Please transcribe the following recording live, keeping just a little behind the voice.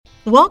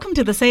Welcome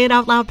to the Say It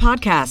Out Loud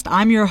podcast.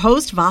 I'm your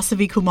host,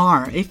 Vasavi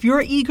Kumar. If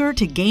you're eager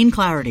to gain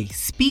clarity,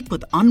 speak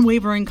with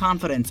unwavering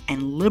confidence,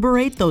 and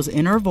liberate those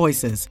inner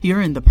voices,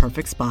 you're in the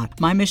perfect spot.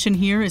 My mission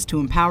here is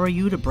to empower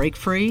you to break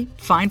free,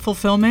 find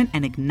fulfillment,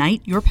 and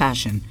ignite your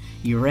passion.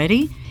 You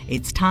ready?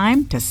 It's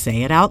time to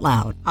say it out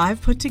loud.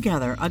 I've put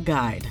together a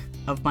guide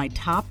of my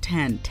top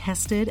 10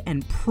 tested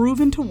and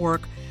proven to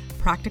work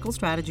practical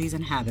strategies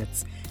and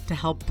habits to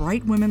help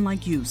bright women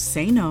like you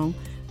say no,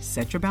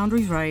 set your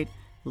boundaries right,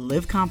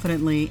 live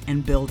confidently,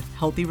 and build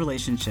healthy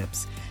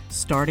relationships,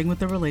 starting with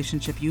the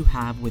relationship you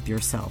have with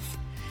yourself.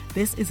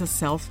 This is a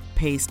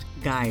self-paced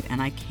guide,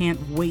 and I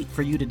can't wait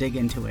for you to dig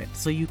into it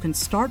so you can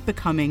start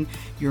becoming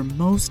your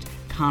most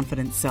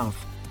confident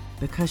self,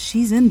 because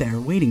she's in there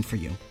waiting for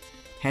you.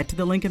 Head to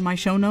the link in my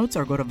show notes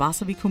or go to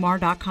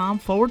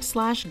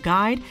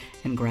vasavikumar.com/guide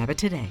and grab it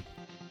today.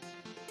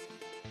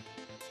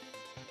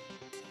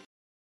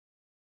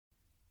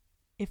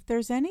 If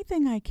there's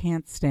anything I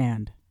can't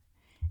stand,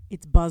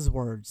 it's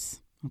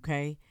buzzwords,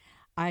 okay?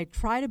 I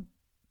try to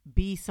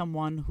be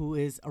someone who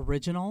is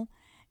original,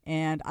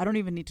 and I don't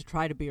even need to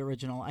try to be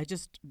original. I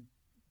just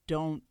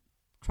don't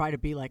try to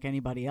be like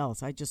anybody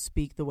else. I just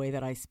speak the way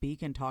that I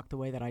speak and talk the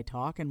way that I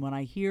talk. And when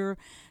I hear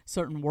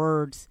certain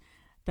words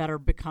that are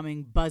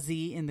becoming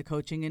buzzy in the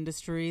coaching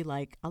industry,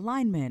 like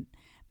alignment,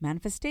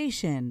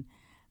 manifestation,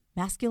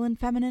 masculine,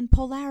 feminine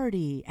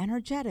polarity,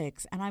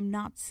 energetics, and I'm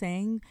not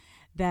saying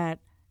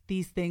that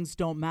these things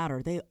don't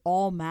matter. They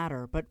all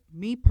matter. But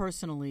me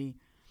personally,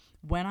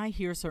 when I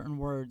hear certain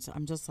words,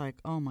 I'm just like,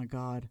 oh my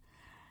God,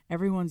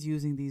 everyone's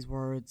using these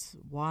words.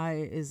 Why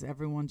is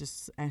everyone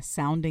just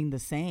sounding the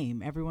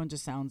same? Everyone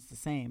just sounds the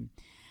same.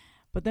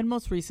 But then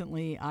most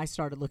recently, I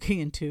started looking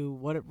into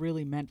what it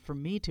really meant for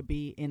me to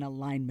be in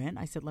alignment.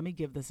 I said, let me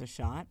give this a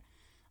shot.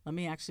 Let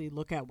me actually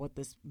look at what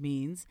this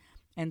means.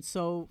 And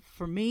so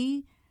for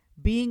me,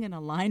 being in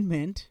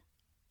alignment,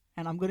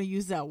 and I'm going to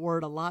use that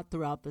word a lot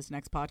throughout this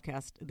next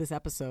podcast, this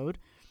episode,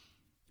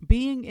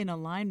 being in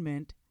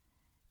alignment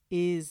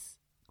is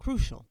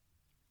crucial.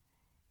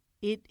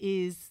 It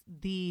is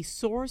the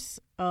source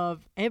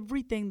of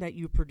everything that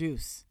you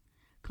produce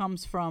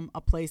comes from a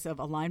place of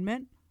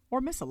alignment or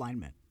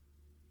misalignment.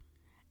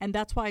 And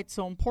that's why it's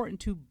so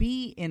important to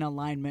be in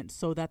alignment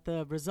so that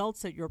the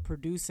results that you're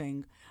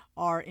producing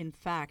are in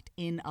fact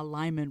in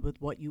alignment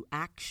with what you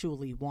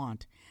actually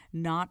want,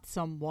 not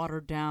some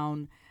watered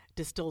down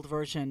distilled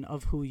version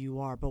of who you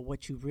are, but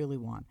what you really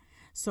want.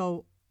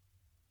 So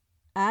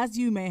as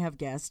you may have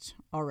guessed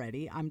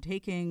already, I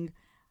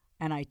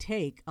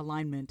take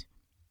alignment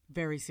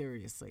very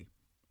seriously.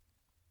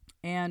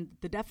 And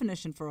the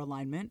definition for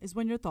alignment is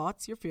when your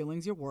thoughts, your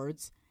feelings, your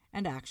words,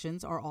 and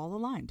actions are all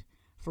aligned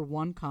for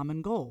one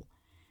common goal.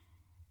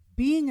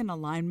 Being in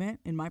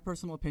alignment, in my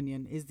personal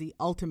opinion, is the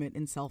ultimate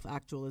in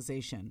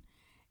self-actualization.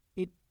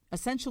 It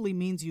essentially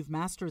means you've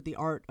mastered the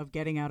art of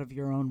getting out of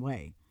your own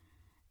way.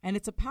 And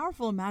it's a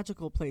powerful and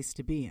magical place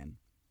to be in.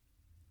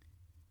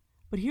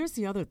 But here's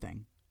the other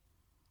thing.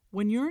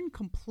 When you're in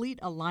complete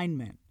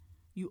alignment,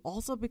 you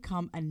also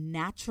become a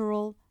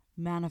natural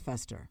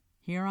manifester.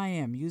 Here I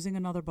am using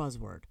another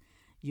buzzword.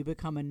 You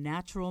become a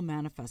natural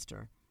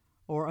manifester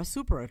or a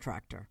super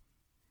attractor.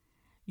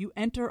 You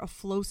enter a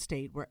flow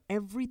state where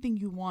everything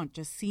you want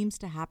just seems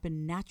to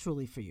happen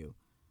naturally for you.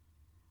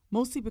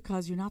 Mostly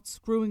because you're not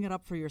screwing it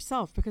up for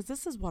yourself, because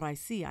this is what I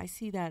see. I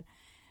see that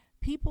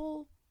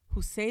people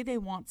who say they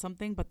want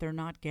something but they're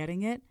not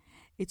getting it,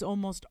 it's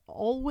almost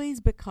always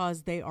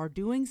because they are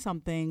doing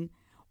something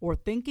or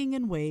thinking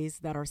in ways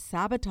that are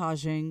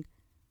sabotaging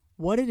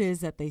what it is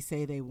that they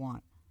say they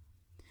want.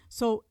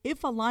 So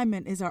if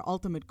alignment is our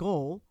ultimate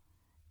goal,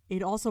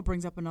 it also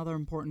brings up another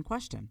important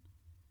question.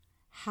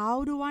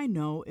 How do I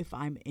know if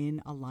I'm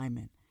in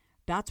alignment?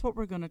 That's what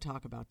we're going to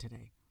talk about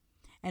today.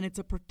 And it's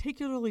a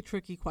particularly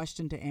tricky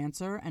question to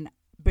answer, and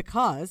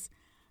because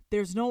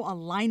there's no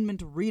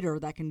alignment reader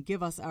that can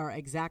give us our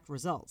exact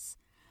results.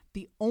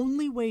 The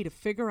only way to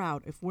figure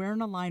out if we're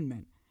in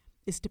alignment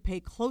is to pay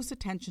close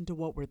attention to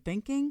what we're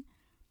thinking,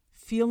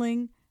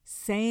 feeling,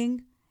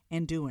 saying,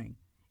 and doing,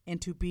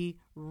 and to be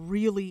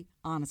really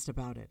honest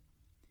about it.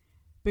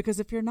 Because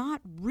if you're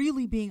not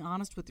really being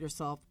honest with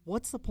yourself,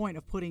 what's the point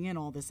of putting in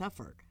all this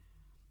effort?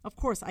 Of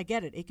course, I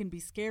get it. It can be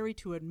scary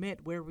to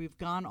admit where we've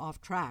gone off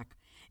track.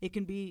 It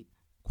can be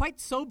quite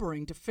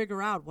sobering to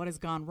figure out what has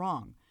gone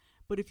wrong.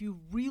 But if you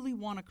really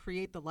want to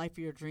create the life of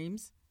your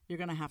dreams, you're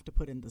going to have to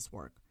put in this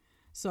work.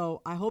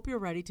 So I hope you're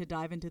ready to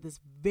dive into this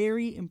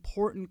very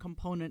important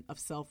component of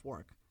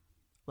self-work.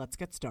 Let's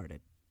get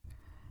started.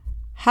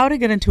 How to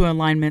get into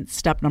alignment,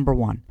 step number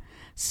 1.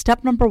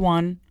 Step number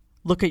 1,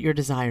 look at your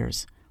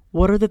desires.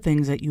 What are the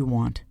things that you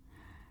want?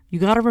 You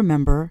got to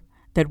remember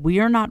that we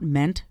are not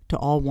meant to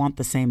all want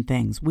the same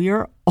things. We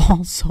are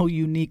all so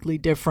uniquely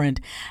different.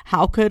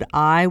 How could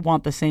I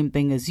want the same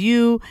thing as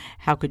you?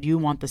 How could you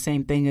want the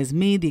same thing as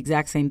me, the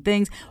exact same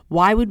things?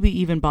 Why would we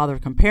even bother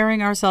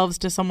comparing ourselves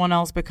to someone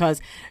else?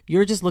 Because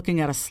you're just looking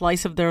at a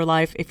slice of their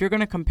life. If you're going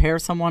to compare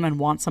someone and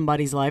want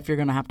somebody's life, you're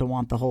going to have to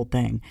want the whole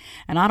thing.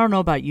 And I don't know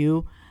about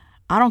you,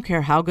 I don't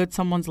care how good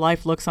someone's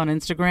life looks on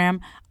Instagram.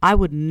 I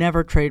would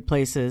never trade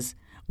places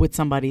with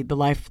somebody the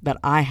life that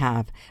I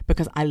have,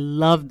 because I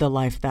love the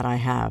life that I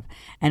have.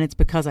 And it's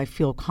because I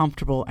feel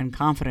comfortable and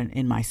confident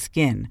in my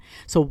skin.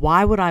 So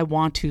why would I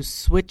want to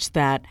switch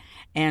that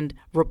and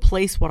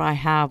replace what I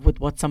have with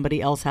what somebody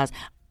else has?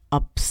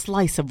 A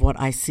slice of what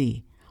I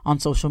see on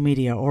social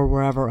media or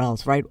wherever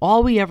else, right?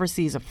 All we ever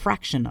see is a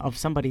fraction of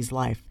somebody's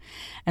life.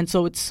 And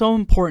so it's so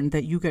important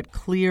that you get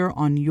clear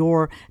on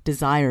your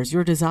desires.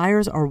 Your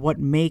desires are what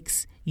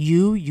makes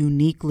you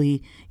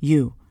uniquely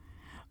you.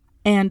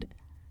 And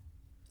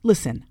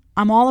listen,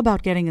 I'm all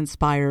about getting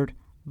inspired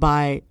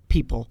by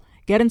people.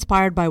 Get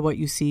inspired by what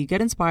you see.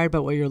 Get inspired by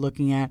what you're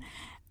looking at.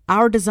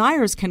 Our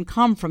desires can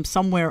come from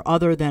somewhere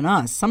other than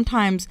us.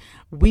 Sometimes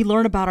we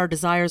learn about our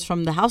desires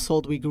from the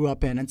household we grew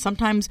up in, and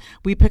sometimes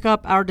we pick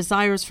up our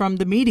desires from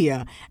the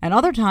media, and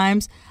other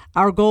times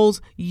our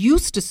goals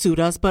used to suit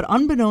us, but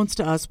unbeknownst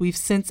to us, we've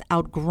since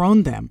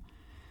outgrown them.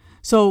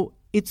 So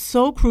it's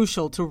so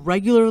crucial to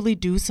regularly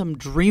do some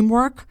dream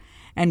work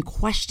and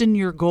question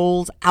your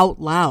goals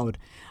out loud.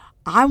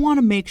 I want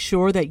to make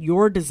sure that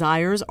your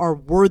desires are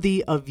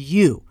worthy of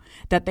you,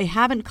 that they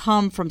haven't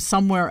come from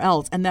somewhere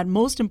else, and that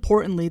most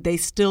importantly, they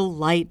still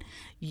light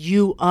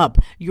you up.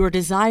 Your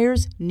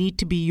desires need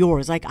to be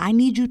yours. Like, I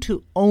need you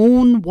to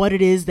own what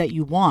it is that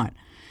you want.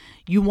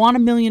 You want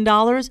 $1 million?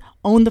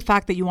 Own the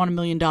fact that you want $1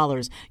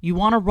 million. You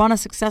want to run a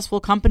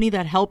successful company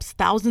that helps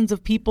thousands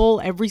of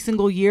people every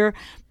single year?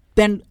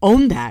 Then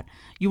own that.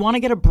 You want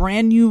to get a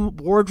brand new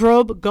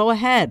wardrobe? Go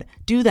ahead.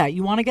 Do that.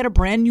 You want to get a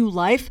brand new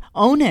life?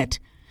 Own it.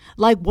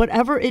 Like,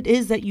 whatever it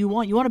is that you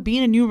want to be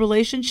in a new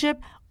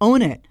relationship?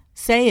 Own it.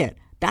 Say it.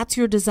 That's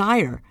your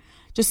desire.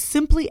 Just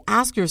simply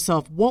ask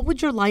yourself, what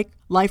would your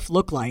life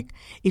look like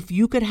if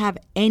you could have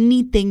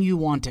anything you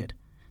wanted?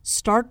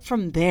 Start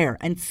from there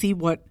and see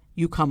what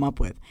you come up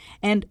with.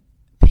 And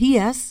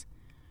P.S.,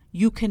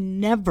 you can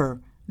never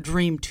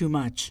dream too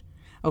much,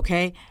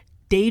 okay?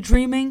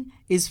 Daydreaming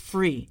is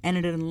free, and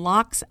it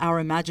unlocks our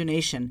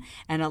imagination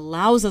and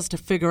allows us to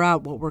figure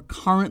out what we're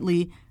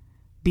currently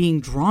being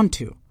drawn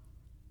to.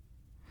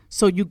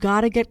 So you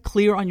got to get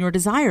clear on your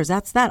desires.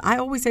 That's that. I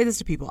always say this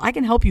to people. I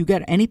can help you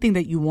get anything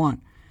that you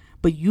want,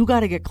 but you got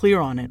to get clear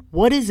on it.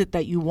 What is it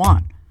that you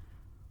want?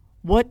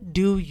 What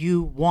do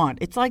you want?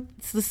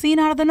 It's the scene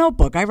out of The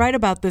Notebook. I write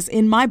about this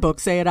in my book,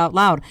 Say It Out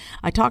Loud.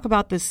 I talk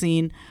about this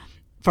scene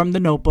from The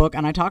Notebook,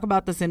 and I talk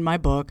about this in my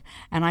book,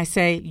 and I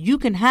say you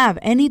can have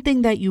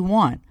anything that you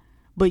want,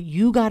 but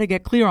you got to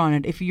get clear on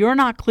it. If you're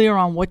not clear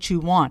on what you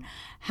want,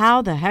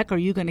 how the heck are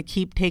you going to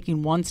keep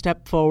taking one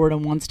step forward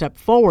and one step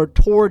forward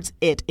towards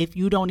it if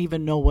you don't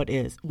even know what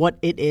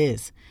it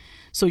is?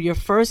 So your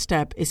first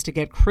step is to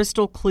get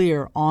crystal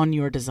clear on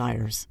your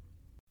desires.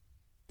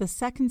 The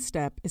second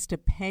step is to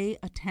pay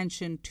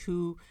attention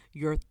to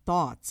your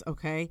thoughts,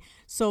 okay?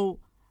 So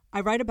I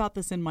write about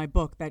this in my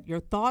book, that your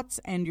thoughts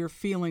and your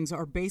feelings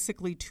are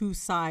basically two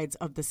sides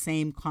of the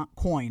same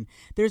coin.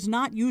 There's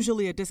not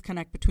usually a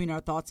disconnect between our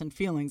thoughts and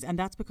feelings, and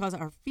that's because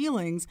our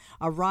feelings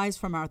arise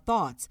from our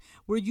thoughts.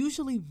 We're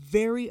usually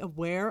very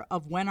aware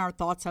of when our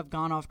thoughts have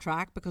gone off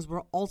track because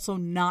we're also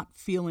not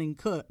feeling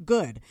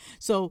good.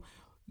 So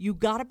you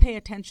got to pay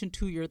attention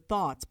to your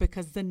thoughts,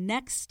 because the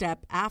next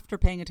step after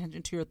paying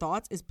attention to your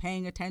thoughts is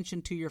paying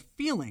attention to your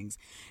feelings.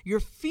 Your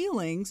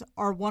feelings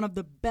are one of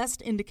the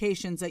best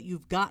indications that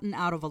you've gotten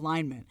out of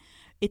alignment.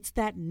 It's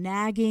that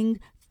nagging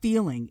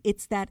feeling.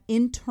 It's that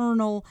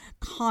internal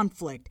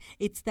conflict.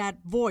 It's that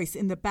voice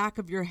in the back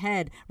of your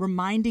head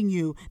reminding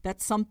you that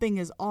something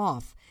is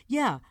off.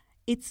 Yeah.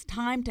 It's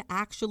time to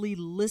actually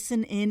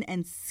listen in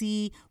and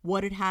see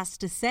what it has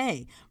to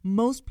say.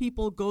 Most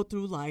people go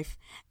through life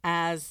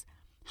as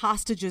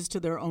hostages to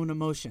their own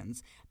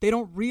emotions. They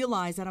don't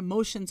realize that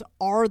emotions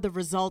are the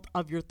result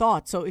of your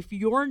thoughts. So if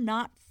you're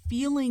not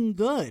feeling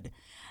good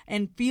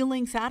and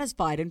feeling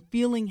satisfied and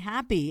feeling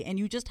happy, and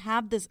you just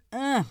have this,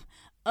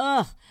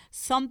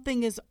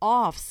 something is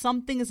off,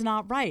 something is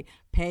not right,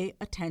 pay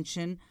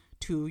attention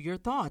to your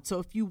thoughts. So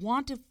if you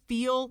want to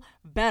feel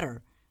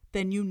better,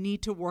 then you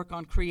need to work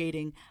on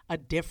creating a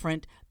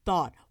different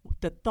thought.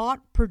 The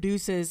thought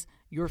produces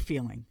your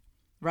feeling,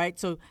 right?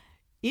 So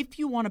if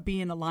you want to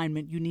be in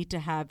alignment, you need to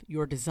have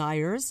your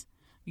desires,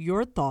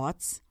 your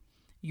thoughts,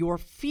 your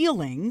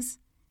feelings,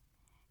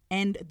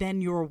 and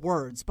then your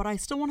words. But I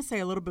still want to say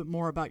a little bit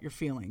more about your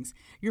feelings.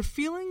 Your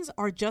feelings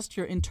are just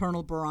your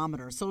internal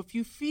barometer. So if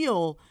you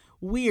feel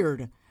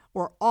weird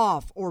or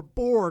off or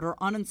bored or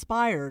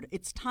uninspired,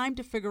 it's time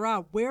to figure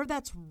out where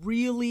that's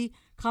really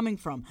coming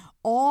from.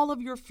 All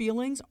of your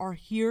feelings are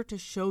here to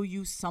show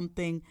you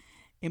something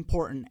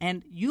important.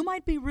 And you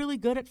might be really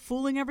good at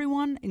fooling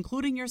everyone,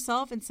 including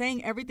yourself, and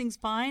saying everything's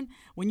fine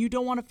when you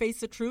don't want to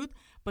face the truth.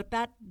 But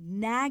that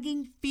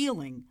nagging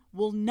feeling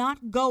will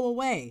not go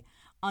away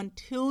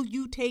until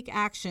you take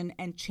action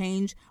and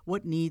change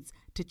what needs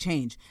to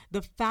change.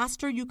 The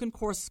faster you can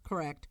course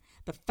correct,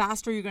 the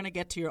faster you're going to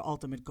get to your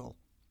ultimate goal.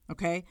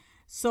 Okay?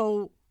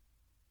 So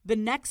the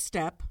next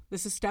step,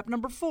 this is step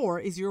number 4,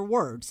 is your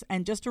words.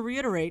 And just to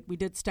reiterate, we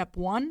did step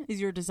 1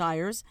 is your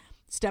desires.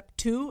 Step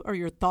 2 are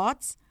your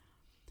thoughts.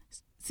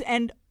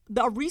 And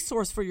a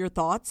resource for your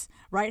thoughts,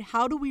 right?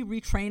 How do we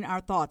retrain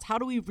our thoughts? How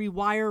do we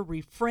rewire,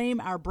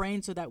 reframe our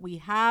brain so that we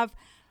have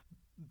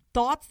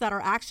thoughts that are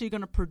actually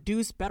going to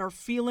produce better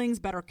feelings,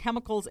 better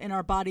chemicals in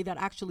our body that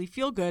actually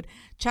feel good?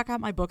 Check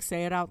out my book,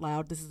 Say It Out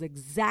Loud. This is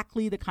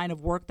exactly the kind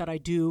of work that I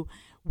do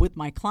with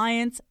my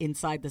clients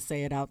inside the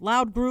Say It Out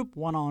Loud group,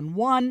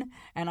 one-on-one,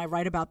 and I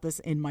write about this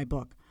in my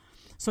book.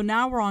 So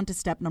now we're on to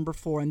step number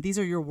 4, and these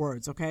are your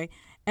words, okay?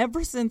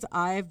 Ever since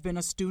I've been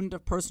a student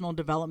of personal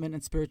development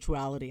and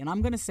spirituality, and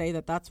I'm going to say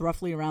that that's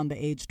roughly around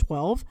the age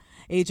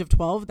of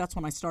 12, that's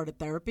when I started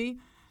therapy,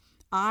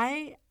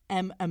 I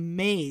am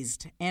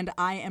amazed and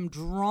I am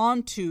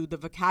drawn to the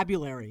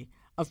vocabulary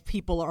of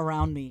people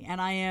around me.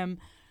 And I am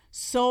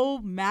so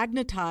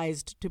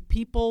magnetized to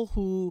people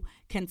who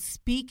can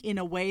speak in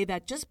a way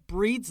that just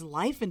breathes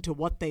life into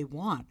what they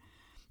want.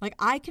 Like,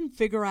 I can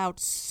figure out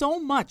so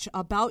much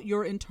about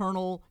your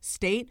internal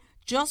state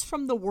just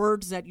from the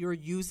words that you're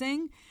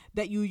using,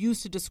 that you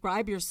use to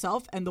describe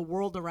yourself and the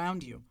world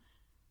around you.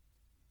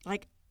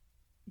 Like,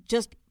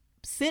 just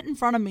sit in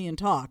front of me and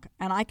talk,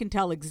 and I can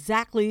tell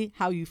exactly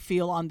how you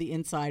feel on the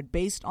inside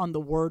based on the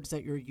words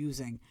that you're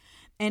using.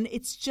 And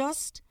it's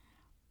just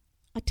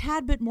a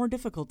tad bit more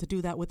difficult to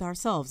do that with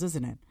ourselves,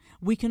 isn't it?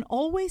 We can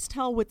always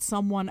tell with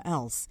someone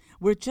else.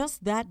 We're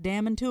just that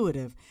damn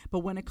intuitive. But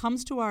when it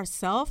comes to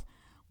ourselves,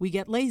 we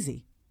get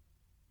lazy.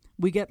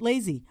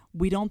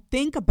 We don't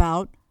think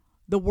about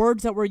the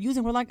words that we're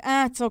using. We're like,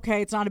 it's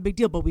okay. It's not a big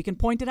deal. But we can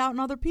point it out in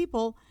other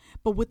people.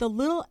 But with a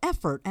little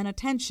effort and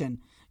attention,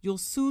 you'll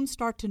soon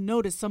start to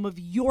notice some of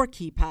your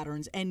key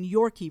patterns and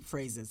your key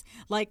phrases.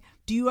 Like,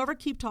 do you ever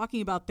keep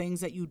talking about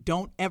things that you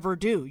don't ever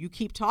do? You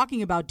keep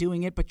talking about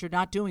doing it, but you're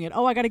not doing it.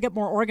 Oh, I got to get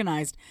more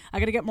organized.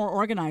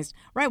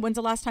 Right. When's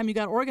the last time you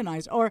got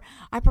organized? Or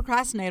I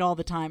procrastinate all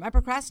the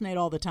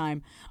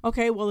time.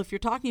 Okay, well, if you're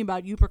talking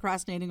about you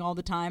procrastinating all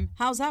the time,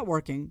 how's that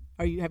working?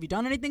 Have you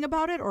done anything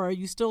about it? Or are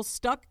you still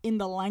stuck in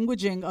the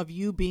languaging of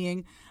you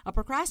being a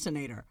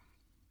procrastinator?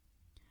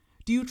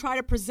 Do you try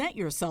to present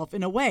yourself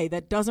in a way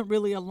that doesn't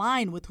really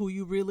align with who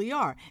you really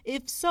are?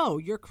 If so,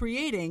 you're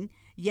creating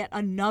yet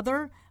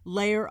another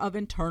layer of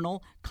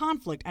internal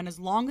conflict. And as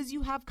long as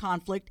you have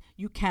conflict,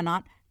 you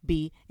cannot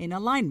be in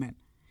alignment.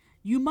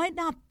 You might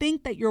not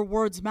think that your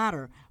words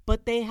matter,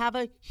 but they have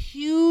a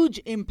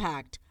huge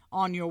impact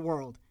on your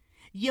world.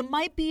 You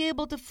might be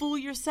able to fool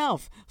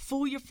yourself,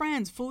 fool your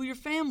friends, fool your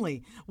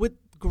family with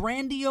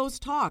grandiose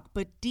talk,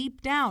 but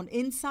deep down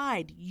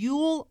inside,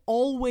 you'll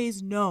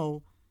always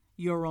know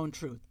your own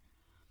truth.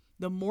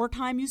 The more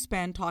time you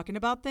spend talking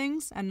about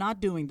things and not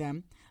doing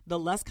them, the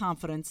less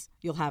confidence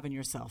you'll have in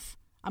yourself.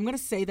 I'm going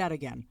to say that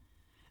again.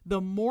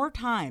 The more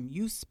time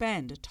you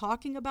spend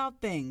talking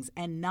about things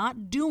and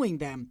not doing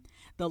them,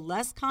 the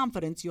less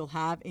confidence you'll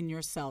have in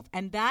yourself.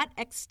 And that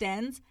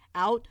extends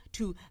out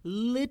to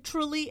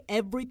literally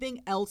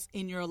everything else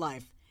in your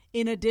life,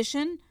 in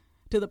addition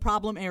to the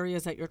problem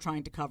areas that you're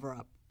trying to cover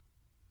up.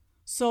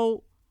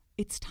 So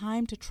it's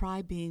time to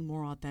try being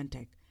more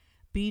authentic.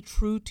 Be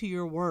true to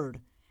your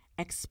word.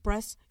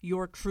 Express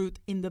your truth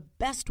in the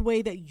best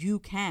way that you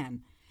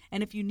can.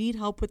 And if you need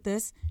help with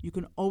this, you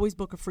can always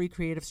book a free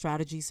creative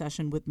strategy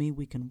session with me.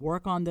 We can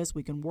work on this.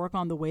 We can work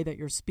on the way that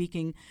you're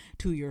speaking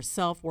to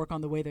yourself, work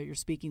on the way that you're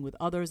speaking with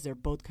others. They're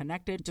both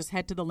connected. Just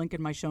head to the link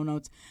in my show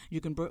notes.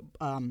 You can book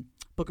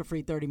a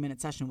free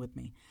 30-minute session with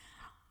me.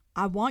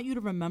 I want you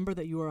to remember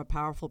that you are a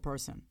powerful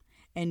person,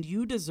 and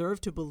you deserve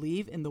to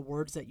believe in the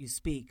words that you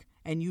speak,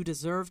 and you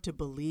deserve to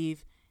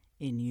believe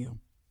in you.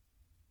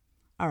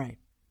 All right,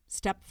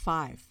 step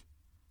 5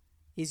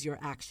 is your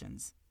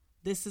actions.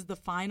 This is the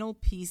final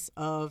piece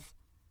of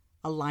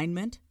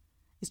alignment,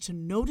 is to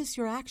notice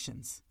your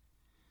actions.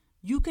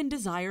 You can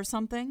desire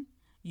something,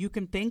 you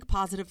can think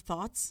positive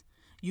thoughts,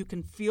 you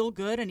can feel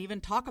good and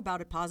even talk about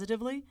it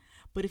positively,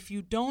 but if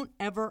you don't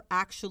ever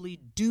actually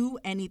do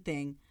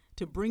anything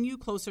to bring you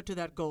closer to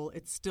that goal,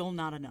 it's still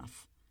not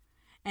enough.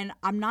 And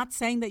I'm not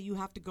saying that you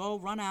have to go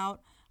run out,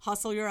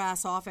 hustle your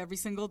ass off every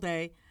single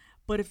day,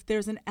 but if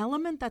there's an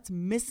element that's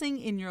missing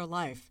in your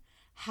life,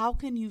 how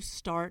can you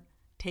start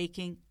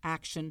taking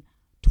action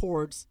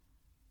towards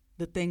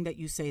the thing that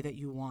you say that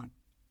you want?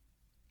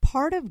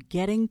 Part of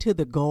getting to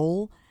the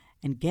goal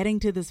and getting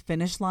to this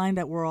finish line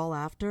that we're all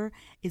after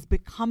is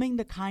becoming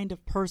the kind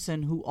of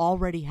person who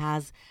already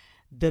has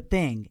the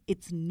thing.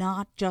 It's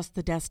not just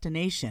the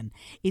destination.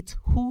 It's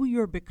who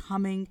you're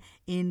becoming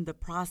in the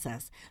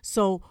process.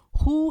 So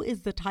who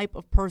is the type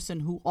of person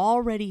who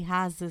already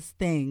has this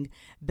thing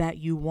that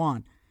you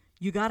want?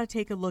 You got to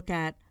take a look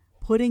at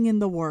putting in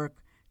the work,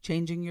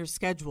 changing your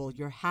schedule,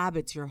 your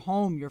habits, your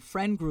home, your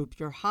friend group,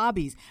 your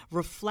hobbies.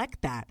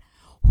 Reflect that.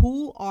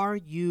 Who are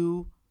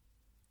you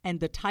and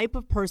the type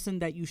of person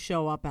that you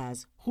show up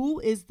as? Who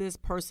is this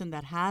person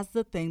that has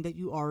the thing that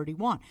you already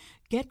want?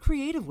 Get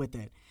creative with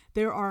it.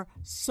 There are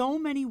so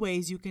many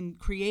ways you can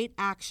create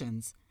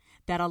actions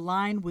that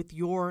align with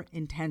your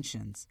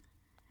intentions.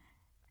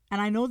 And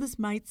I know this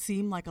might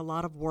seem like a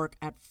lot of work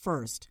at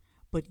first,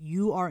 but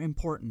you are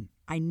important.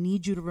 I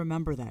need you to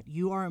remember that.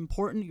 You are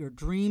important. Your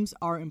dreams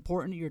are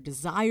important. Your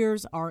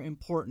desires are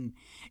important.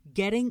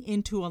 Getting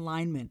into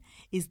alignment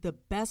is the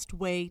best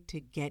way to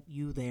get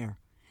you there.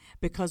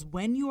 Because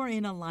when you are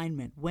in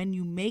alignment, when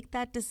you make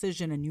that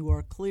decision and you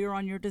are clear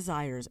on your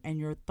desires and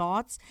your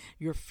thoughts,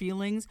 your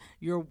feelings,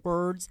 your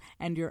words,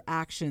 and your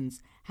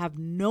actions have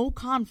no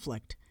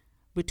conflict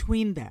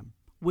between them,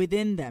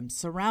 within them,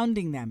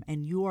 surrounding them,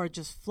 and you are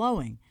just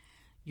flowing,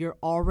 you're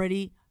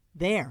already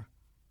there.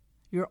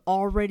 You're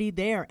already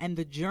there. And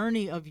the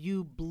journey of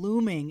you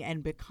blooming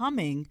and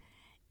becoming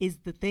is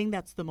the thing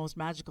that's the most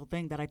magical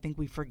thing that I think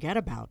we forget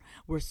about.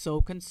 We're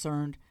so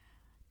concerned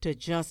to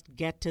just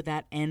get to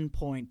that end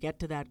point, get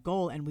to that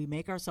goal, and we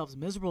make ourselves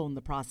miserable in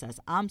the process.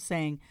 I'm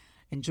saying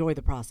enjoy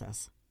the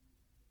process.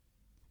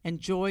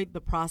 Enjoy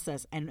the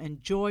process and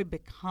enjoy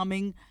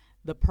becoming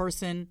the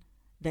person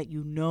that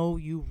you know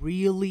you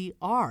really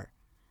are.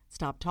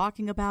 Stop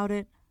talking about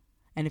it.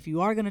 And if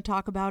you are going to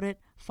talk about it,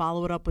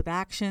 follow it up with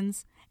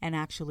actions and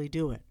actually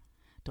do it.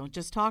 Don't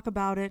just talk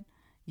about it.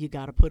 You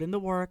got to put in the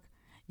work.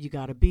 You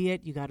got to be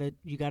it. You got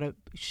to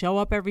show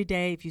up every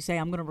day. If you say,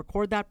 I'm going to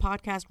record that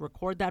podcast.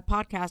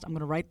 I'm going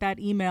to write that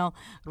email.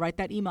 I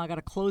got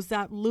to close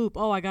that loop.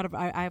 Oh,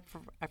 I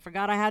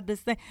forgot I had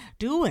this thing.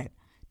 Do it.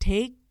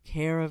 Take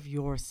care of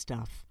your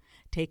stuff.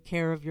 Take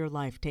care of your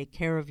life. Take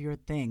care of your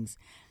things.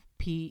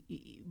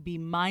 Be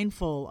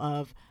mindful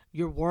of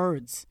your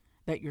words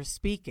that you're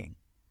speaking,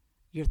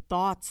 your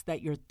thoughts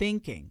that you're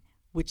thinking,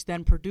 which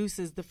then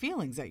produces the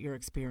feelings that you're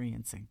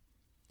experiencing.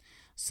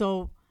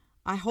 So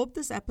I hope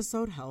this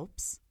episode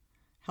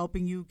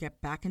helping you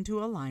get back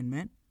into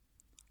alignment.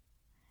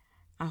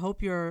 I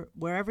hope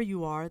wherever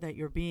you are, that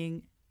you're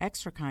being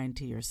extra kind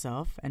to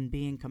yourself and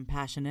being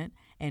compassionate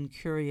and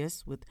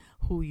curious with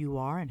who you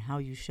are and how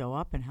you show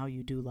up and how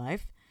you do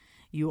life.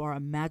 You are a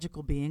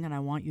magical being, and I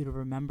want you to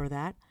remember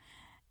that.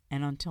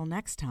 And until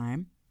next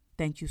time,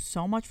 thank you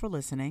so much for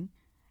listening,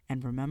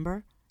 and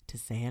remember to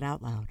say it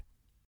out loud.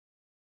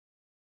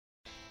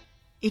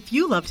 If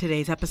you love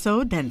today's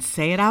episode, then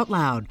say it out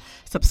loud.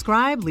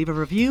 Subscribe, leave a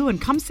review, and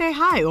come say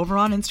hi over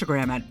on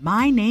Instagram at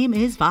My Name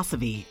is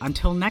Vasavi.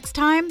 Until next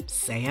time,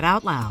 say it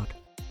out loud.